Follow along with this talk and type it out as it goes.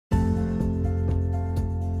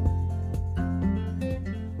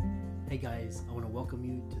guys, I want to welcome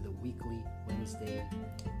you to the weekly Wednesday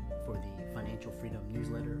for the Financial Freedom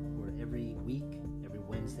newsletter, where every week, every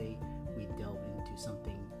Wednesday, we delve into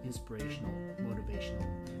something inspirational, motivational,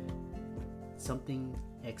 something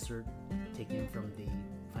excerpt taken from the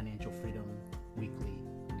Financial Freedom weekly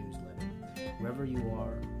newsletter. Wherever you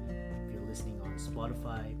are, if you're listening on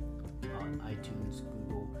Spotify, on iTunes,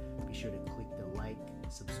 Google, be sure to click the like,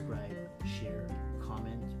 subscribe, share,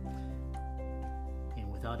 comment. And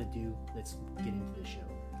without ado, let's get into the show.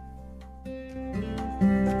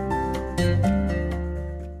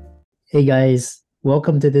 Hey guys,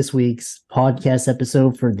 welcome to this week's podcast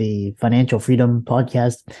episode for the Financial Freedom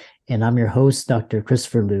Podcast. And I'm your host, Dr.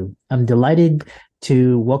 Christopher Liu. I'm delighted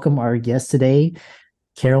to welcome our guest today,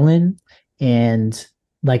 Carolyn. And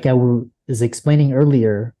like I was explaining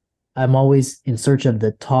earlier, I'm always in search of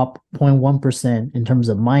the top 0.1% in terms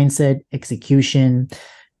of mindset, execution,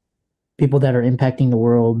 people that are impacting the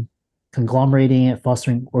world, conglomerating it,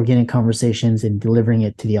 fostering organic conversations, and delivering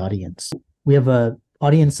it to the audience. We have an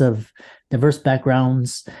audience of diverse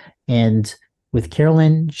backgrounds, and with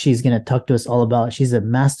Carolyn, she's going to talk to us all about, she's a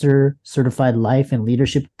master certified life and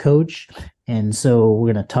leadership coach. And so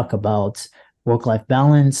we're going to talk about work-life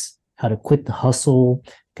balance, how to quit the hustle,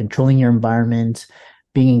 controlling your environment,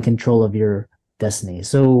 being in control of your destiny.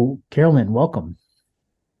 So Carolyn, welcome.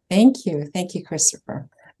 Thank you. Thank you, Christopher.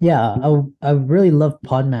 Yeah, I really love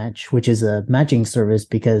Podmatch, which is a matching service,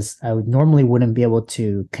 because I normally wouldn't be able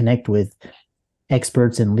to connect with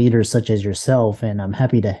experts and leaders such as yourself. And I'm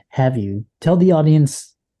happy to have you. Tell the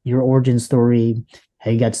audience your origin story, how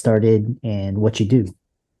you got started, and what you do.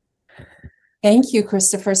 Thank you,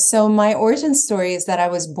 Christopher. So my origin story is that I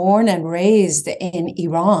was born and raised in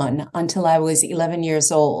Iran until I was 11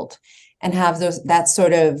 years old, and have that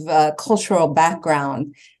sort of cultural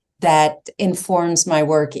background that informs my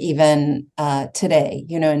work even today,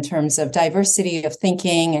 in terms of diversity of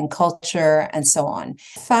thinking and culture and so on.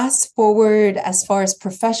 Fast forward as far as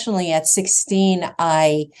professionally, at 16,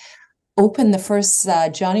 I opened the first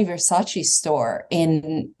Gianni Versace store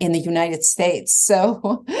in the United States.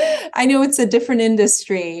 So I know it's a different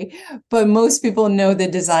industry, but most people know the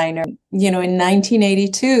designer. In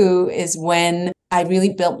 1982 is when I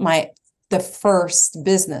really built the first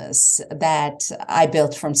business that I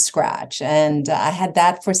built from scratch. And I had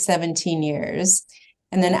that for 17 years.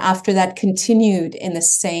 And then after that, continued in the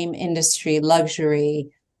same industry,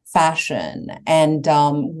 luxury, fashion, and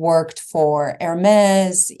worked for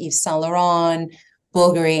Hermes, Yves Saint Laurent,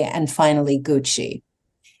 Bulgari, and finally Gucci.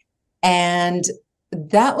 And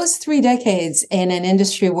that was 3 decades in an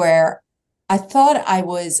industry where I thought I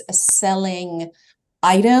was selling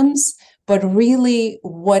items, but really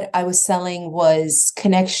what I was selling was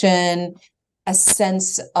connection, a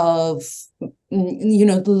sense of,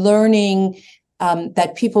 learning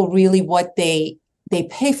that people really, what they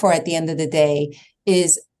pay for at the end of the day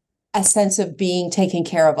is a sense of being taken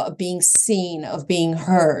care of being seen, of being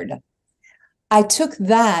heard. I took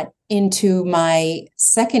that into my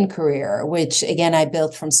second career, which again, I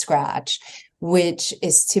built from scratch, which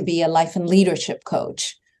is to be a life and leadership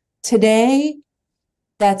coach. Today,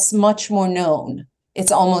 that's much more known.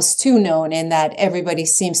 It's almost too known in that everybody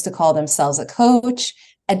seems to call themselves a coach.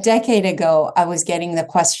 A decade ago, I was getting the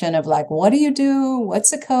question of like, what do you do?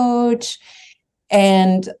 What's a coach?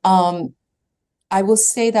 And I will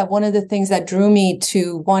say that one of the things that drew me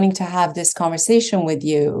to wanting to have this conversation with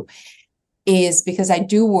you is because I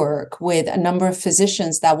do work with a number of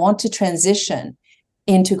physicians that want to transition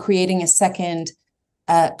into creating a second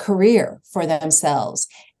career for themselves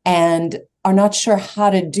and are not sure how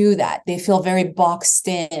to do that. They feel very boxed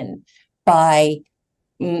in by,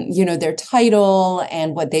 their title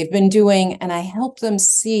and what they've been doing. And I help them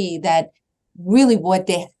see that really what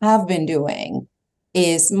they have been doing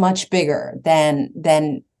is much bigger than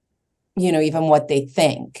even what they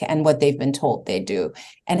think and what they've been told they do,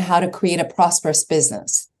 and how to create a prosperous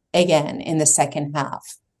business again in the second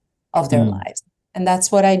half of their lives. And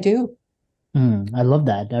that's what I do. I love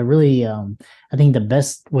that. I really, I think the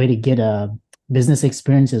best way to get a business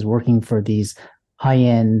experience is working for these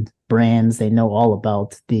high-end brands. They know all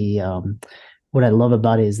about what I love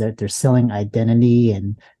about it is that they're selling identity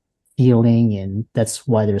and feeling, and that's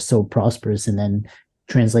why they're so prosperous, and then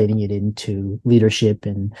translating it into leadership,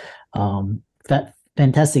 and that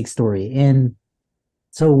fantastic story. And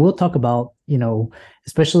so we'll talk about,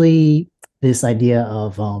 especially this idea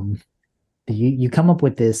of, you come up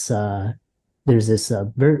with this, there's this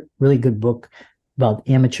really good book about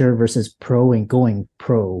amateur versus pro and going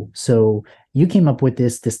pro. So you came up with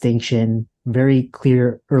this distinction very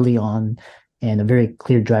clear early on, and a very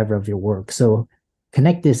clear driver of your work. So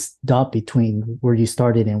connect this dot between where you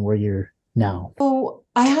started and where you're now? So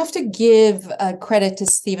I have to give credit to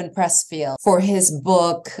Stephen Pressfield for his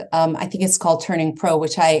book. I think it's called Turning Pro,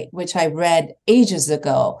 which I read ages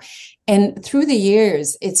ago. And through the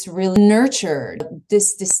years, it's really nurtured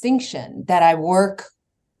this distinction that I work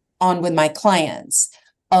on with my clients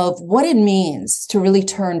of what it means to really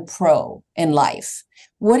turn pro in life.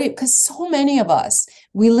 Because so many of us,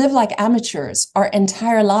 we live like amateurs our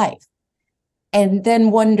entire life and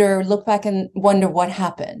then look back and wonder what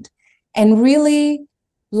happened. And really,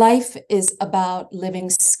 life is about living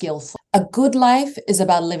skillfully. A good life is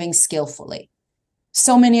about living skillfully.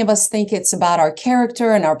 So many of us think it's about our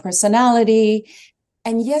character and our personality.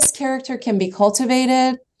 And yes, character can be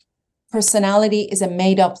cultivated. Personality is a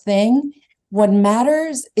made-up thing. What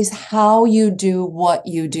matters is how you do what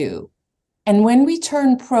you do. And when we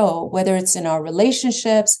turn pro, whether it's in our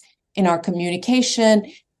relationships, in our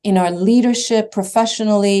communication, in our leadership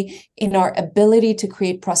professionally, in our ability to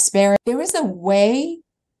create prosperity, there is a way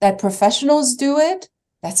that professionals do it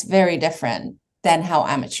that's very different than how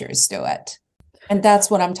amateurs do it. And that's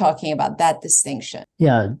what I'm talking about, that distinction.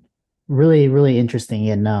 Yeah, really, really interesting.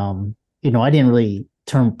 And, I didn't really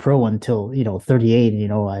turn pro until,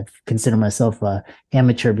 38. I've considered myself a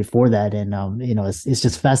amateur before that. And, it's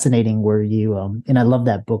just fascinating where you, and I love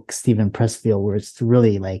that book, Stephen Pressfield, where it's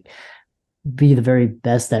really like, be the very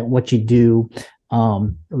best at what you do,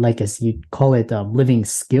 like as you call it, living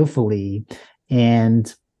skillfully.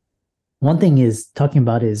 And one thing is talking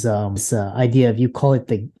about is this idea of, you call it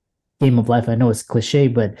the game of life. I know it's cliche,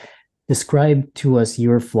 but describe to us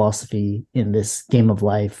your philosophy in this game of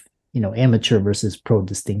life, amateur versus pro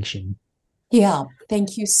distinction. Yeah,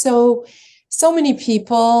 thank you. So many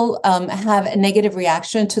people have a negative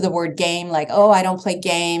reaction to the word game, like, oh, I don't play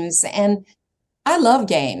games. And I love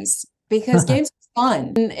games. Because games are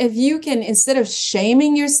fun. And if you can, instead of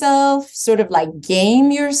shaming yourself, sort of like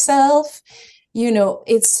game yourself,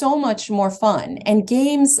 it's so much more fun. And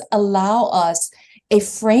games allow us a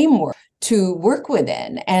framework to work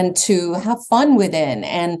within and to have fun within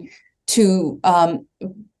and to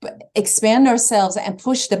expand ourselves and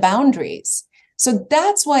push the boundaries. So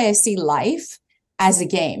that's why I see life as a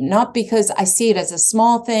game, not because I see it as a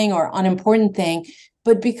small thing or unimportant thing,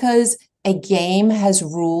 but because a game has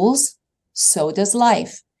rules. So does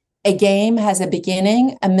life. A game has a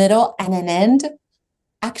beginning, a middle, and an end.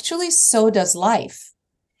 Actually, so does life.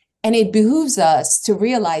 And it behooves us to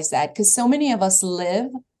realize that, because so many of us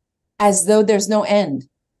live as though there's no end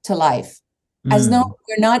to life, as though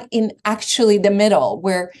we're not in actually the middle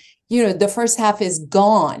where, the first half is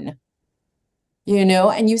gone,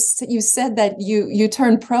 and you said that you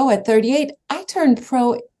turned pro at 38. I turned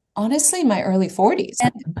pro honestly, in my early 40s.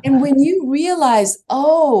 And when you realize,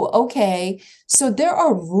 oh, okay, so there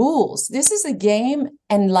are rules. This is a game,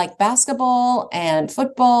 and like basketball and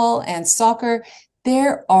football and soccer,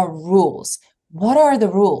 there are rules. What are the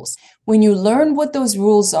rules? When you learn what those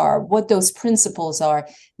rules are, what those principles are,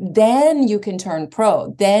 then you can turn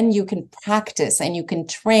pro. Then you can practice and you can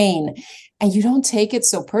train, and you don't take it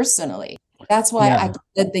so personally. That's why I call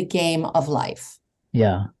it the game of life.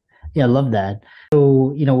 Yeah. Yeah, I love that.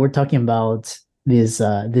 So, we're talking about this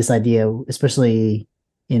idea, especially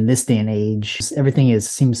in this day and age. Everything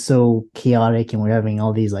seems so chaotic, and we're having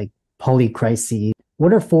all these like polycrises.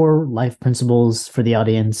 What are 4 life principles for the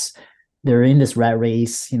audience? They're in this rat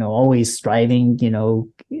race, always striving.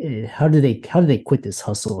 How do they quit this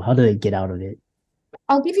hustle? How do they get out of it?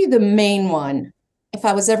 I'll give you the main one. If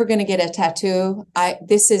I was ever going to get a tattoo,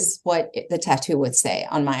 this is what the tattoo would say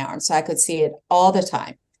on my arm, so I could see it all the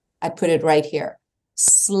time. I'd put it right here.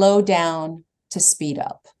 Slow down to speed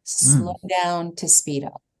up. Slow down to speed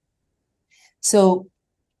up. So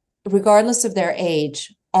regardless of their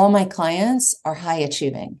age, all my clients are high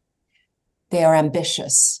achieving. They are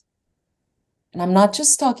ambitious. And I'm not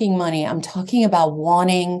just talking money. I'm talking about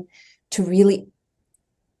wanting to really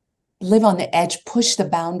live on the edge, push the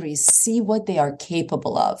boundaries, see what they are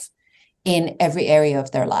capable of in every area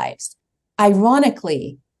of their lives.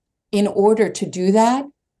 Ironically, in order to do that,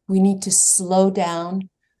 we need to slow down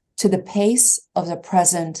to the pace of the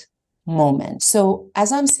present moment. So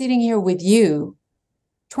as I'm sitting here with you,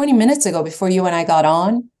 20 minutes ago, before you and I got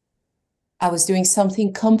on, I was doing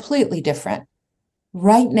something completely different.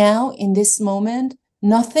 Right now, in this moment,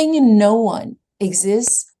 nothing and no one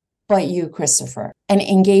exists but you, Christopher, and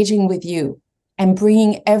engaging with you and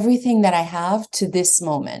bringing everything that I have to this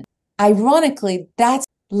moment. Ironically, that's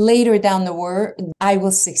later down the word, I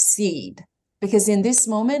will succeed. Because in this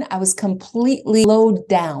moment, I was completely slowed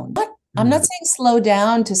down. I'm not saying slow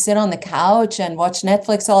down to sit on the couch and watch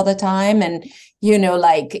Netflix all the time and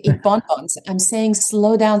like eat bonbons. I'm saying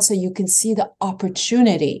slow down so you can see the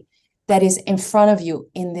opportunity that is in front of you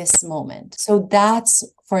in this moment. So that's,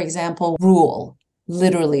 for example, rule,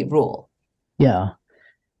 literally rule. Yeah.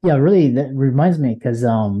 Yeah, really, that reminds me because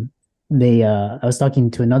I was talking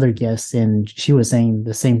to another guest and she was saying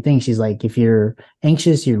the same thing. She's like, if you're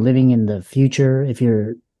anxious, you're living in the future. If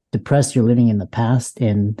you're depressed, you're living in the past.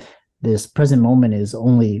 And this present moment is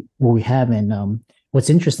only what we have. And what's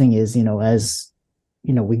interesting is, as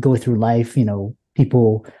we go through life,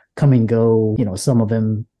 people come and go, some of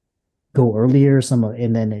them go earlier,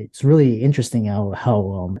 and then it's really interesting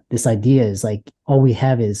how this idea is like all we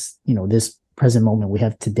have is, this present moment we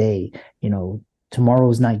have today. Tomorrow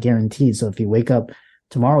is not guaranteed. So if you wake up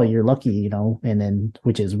tomorrow, you're lucky, and then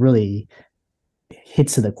which is really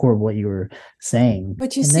hits to the core of what you were saying.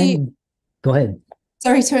 But you see, go ahead.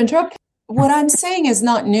 Sorry to interrupt. What I'm saying is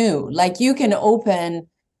not new. Like you can open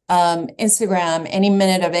Instagram any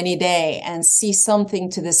minute of any day and see something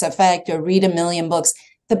to this effect or read 1,000,000 books.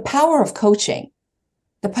 The power of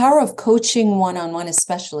coaching one-on-one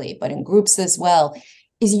especially, but in groups as well,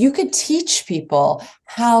 is you could teach people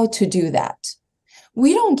how to do that.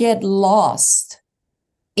 We don't get lost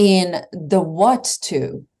in the what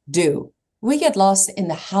to do. We get lost in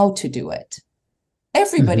the how to do it.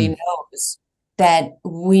 Everybody knows that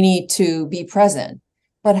we need to be present,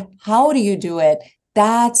 but how do you do it?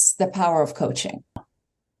 That's the power of coaching.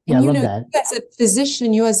 Yeah, I love that. You as a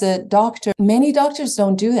physician, you as a doctor, many doctors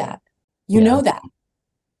don't do that. You know that.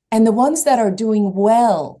 And the ones that are doing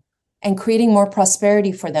well and creating more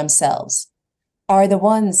prosperity for themselves are the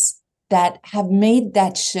ones that have made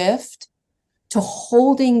that shift to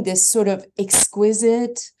holding this sort of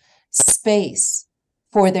exquisite space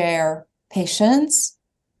for their patients,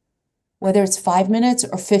 whether it's 5 minutes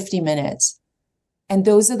or 50 minutes. And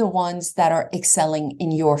those are the ones that are excelling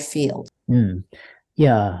in your field.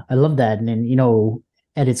 Yeah, I love that. And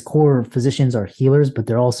at its core, physicians are healers, but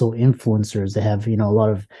they're also influencers. They have, a lot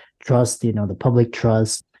of trust, the public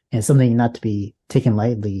trust, and something not to be taken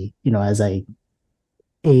lightly. As I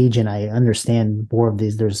age and I understand more of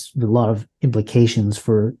these, there's a lot of implications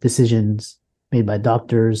for decisions made by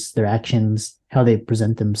doctors, their actions, how they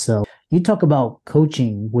present themselves. You talk about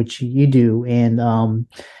coaching, which you do, and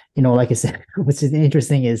like I said, what's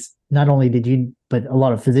interesting is not only did you, but a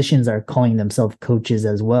lot of physicians are calling themselves coaches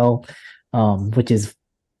as well, which is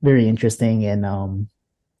very interesting. And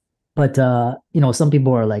but some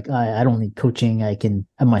people are like, I don't need coaching.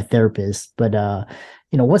 I'm my therapist. But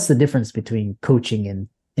what's the difference between coaching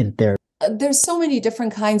and therapy? There's so many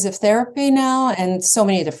different kinds of therapy now and so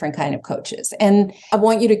many different kind of coaches. And I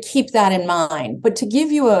want you to keep that in mind. But to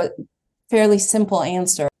give you a fairly simple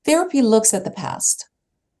answer, therapy looks at the past.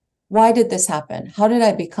 Why did this happen? How did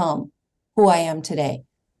I become who I am today?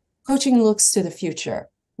 Coaching looks to the future.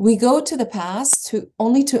 We go to the past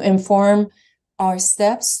only to inform our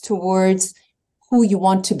steps towards who you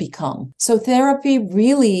want to become. So therapy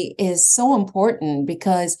really is so important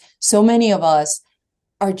because so many of us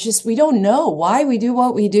we don't know why we do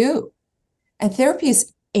what we do. And therapy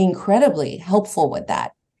is incredibly helpful with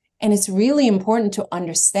that. And it's really important to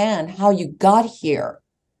understand how you got here.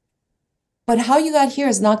 But how you got here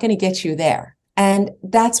is not going to get you there. And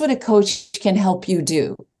that's what a coach can help you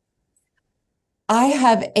do. I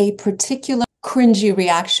have a particular cringy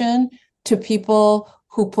reaction to people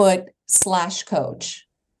who put /coach,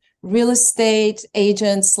 real estate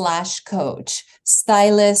agent /coach,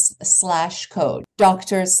 stylist /coach,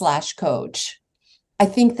 doctor /coach. I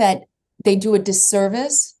think that they do a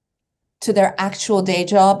disservice to their actual day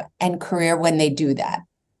job and career when they do that.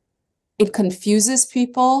 It confuses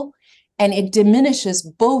people and it diminishes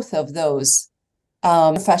both of those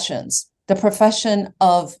professions, the profession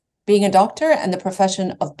of being a doctor and the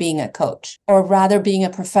profession of being a coach, or rather being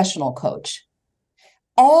a professional coach.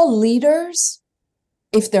 All leaders,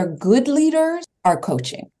 if they're good leaders, are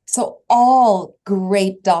coaching. So all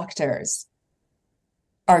great doctors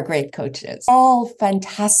are great coaches. All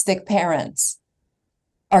fantastic parents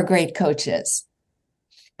are great coaches.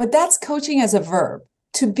 But that's coaching as a verb.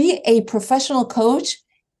 To be a professional coach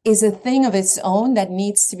is a thing of its own that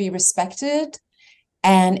needs to be respected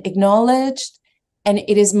and acknowledged. And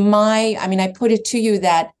it is I put it to you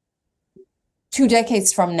that 2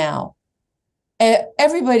 decades from now,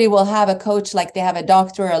 everybody will have a coach like they have a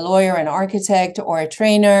doctor, a lawyer, an architect, or a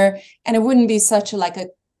trainer. And it wouldn't be such a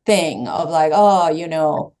thing of like, oh, you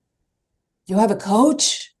have a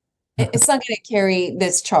coach. It's not going to carry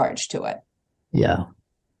this charge to it. Yeah.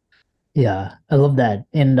 Yeah. I love that.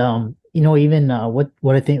 And, even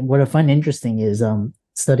what I find interesting is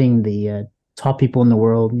studying the top people in the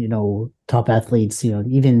world, top athletes,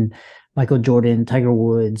 even Michael Jordan, Tiger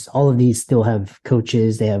Woods, all of these still have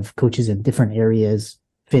coaches. They have coaches in different areas,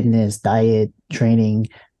 fitness, diet, training,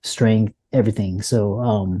 strength, everything.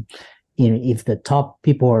 So, if the top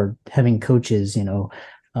people are having coaches,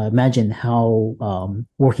 imagine how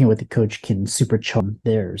working with a coach can supercharge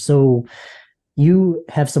there. So you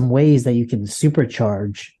have some ways that you can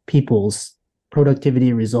supercharge people's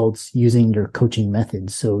productivity results using your coaching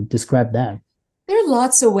methods. So describe that. There are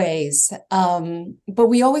lots of ways, but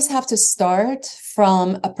we always have to start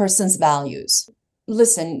from a person's values.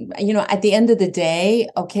 Listen, at the end of the day,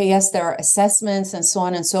 okay, yes, there are assessments and so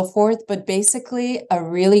on and so forth, but basically a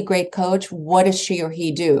really great coach, what does she or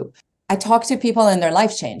he do? I talk to people and their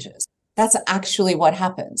life changes. That's actually what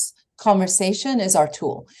happens. Conversation is our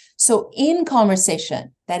tool. So in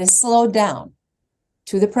conversation that is slowed down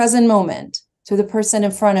to the present moment, to the person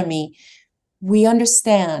in front of me, we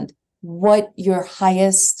understand what your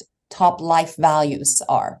highest top life values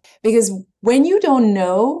are. Because when you don't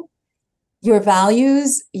know your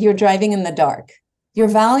values, you're driving in the dark. Your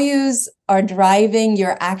values are driving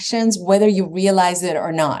your actions, whether you realize it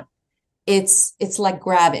or not. It's like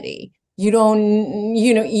gravity. You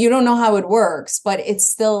don't know how it works, but it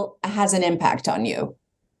still has an impact on you.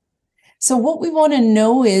 So what we want to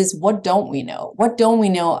know is, what don't we know? What don't we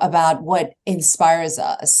know about what inspires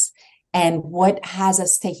us and what has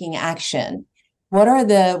us taking action? What are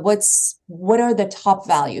the top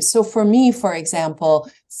values? So for me, for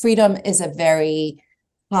example, freedom is a very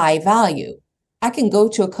high value. I can go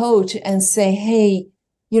to a coach and say, hey,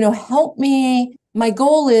 help me. My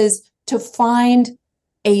goal is to find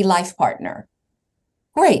a life partner.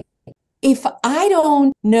 Great. If I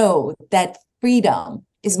don't know that freedom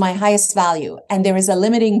is my highest value, and there is a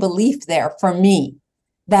limiting belief there for me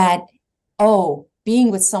that,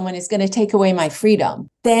 being with someone is going to take away my freedom,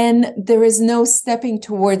 then there is no stepping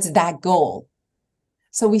towards that goal.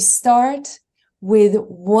 So we start with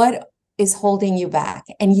what is holding you back.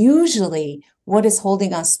 And usually what is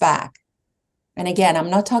holding us back, and again,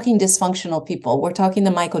 I'm not talking dysfunctional people, we're talking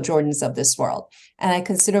the Michael Jordans of this world. And I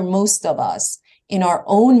consider most of us in our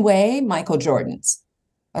own way Michael Jordans.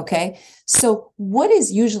 Okay. So what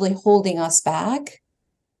is usually holding us back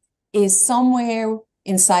is somewhere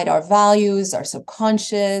inside our values, our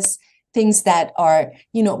subconscious, things that are,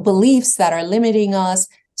 beliefs that are limiting us.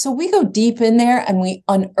 So we go deep in there and we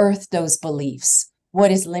unearth those beliefs.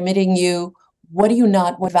 What is limiting you? What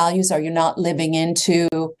values are you not living into?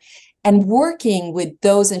 And working with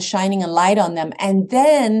those and shining a light on them. And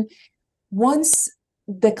then once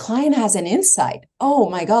the client has an insight, oh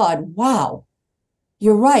my God, wow,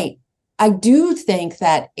 you're right. I do think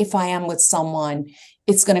that if I am with someone,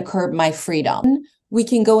 it's going to curb my freedom. We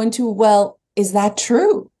can go into, well, is that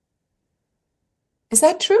true? Is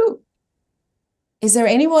that true? Is there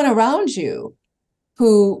anyone around you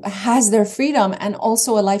who has their freedom and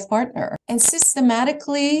also a life partner? And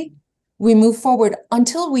systematically, we move forward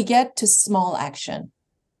until we get to small action.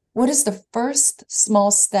 What is the first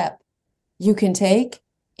small step you can take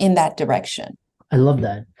in that direction? I love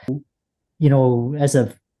that. As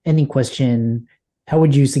a ending question, how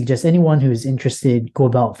would you suggest anyone who's interested go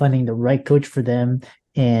about finding the right coach for them?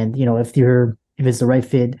 And, if it's the right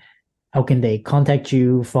fit, how can they contact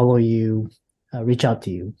you, follow you, reach out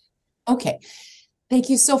to you? Okay. Thank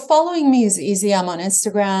you. So following me is easy. I'm on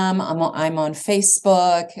Instagram. I'm on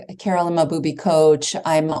Facebook, Carolyn Mahboubi Coach.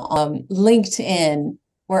 I'm on LinkedIn,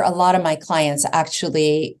 where a lot of my clients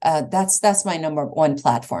actually, that's my number one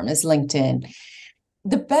platform is LinkedIn.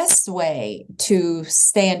 The best way to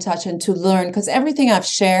stay in touch and to learn, because everything I've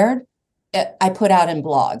shared, I put out in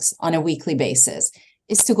blogs on a weekly basis,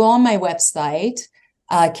 is to go on my website,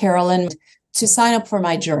 Carolyn, to sign up for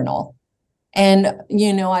my journal. And,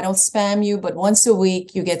 I don't spam you, but once a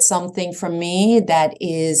week you get something from me that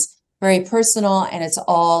is very personal, and it's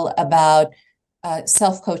all about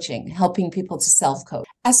self-coaching, helping people to self-coach.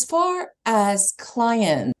 As far as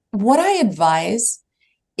clients, what I advise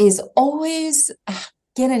is always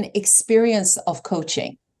get an experience of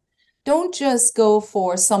coaching. Don't just go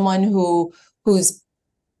for someone whose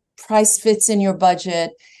price fits in your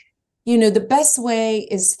budget. The best way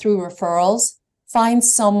is through referrals. Find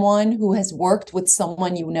someone who has worked with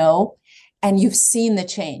someone and you've seen the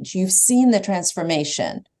change. You've seen the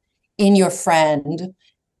transformation in your friend.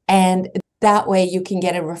 And that way you can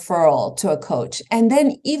get a referral to a coach. And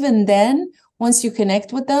then, once you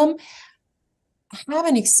connect with them, have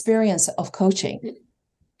an experience of coaching.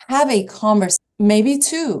 Have a conversation, maybe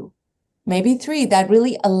 2, maybe 3, that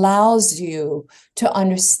really allows you to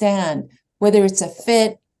understand whether it's a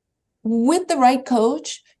fit. With the right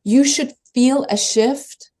coach, you should feel a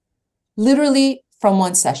shift literally from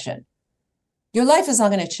one session. Your life is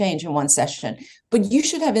not going to change in one session, but you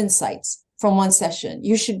should have insights from one session.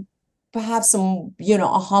 You should have some,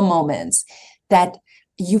 aha moments that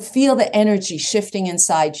you feel the energy shifting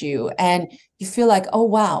inside you, and you feel like, oh,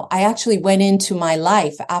 wow, I actually went into my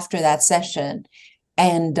life after that session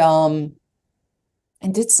and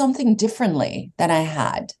did something differently than I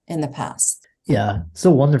had in the past. Yeah, so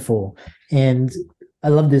wonderful. And I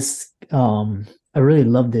love this. I really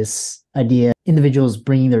love this idea. Individuals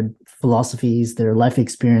bringing their philosophies, their life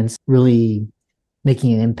experience, really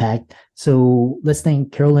making an impact. So let's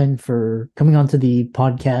thank Carolyn for coming onto the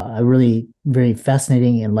podcast. A really very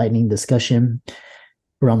fascinating, enlightening discussion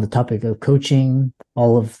around the topic of coaching.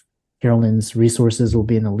 All of Carolyn's resources will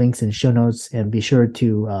be in the links and show notes, and be sure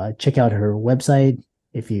to check out her website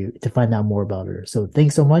to find out more about her. So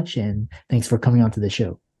thanks so much, and thanks for coming onto the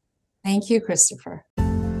show. Thank you, Christopher.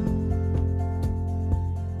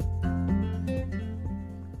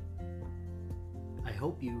 I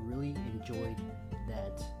hope you really enjoyed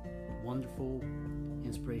that wonderful,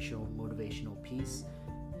 inspirational, motivational piece.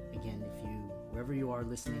 Again, wherever you are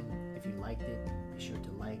listening, if you liked it, be sure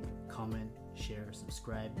to like, comment, share,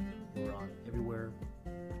 subscribe. We're on everywhere: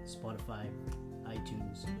 Spotify,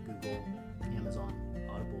 iTunes, Google, Amazon,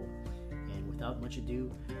 Audible. And without much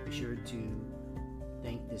ado, be sure to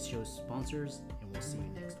thank this show's sponsors, and we'll see you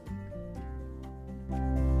next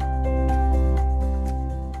week.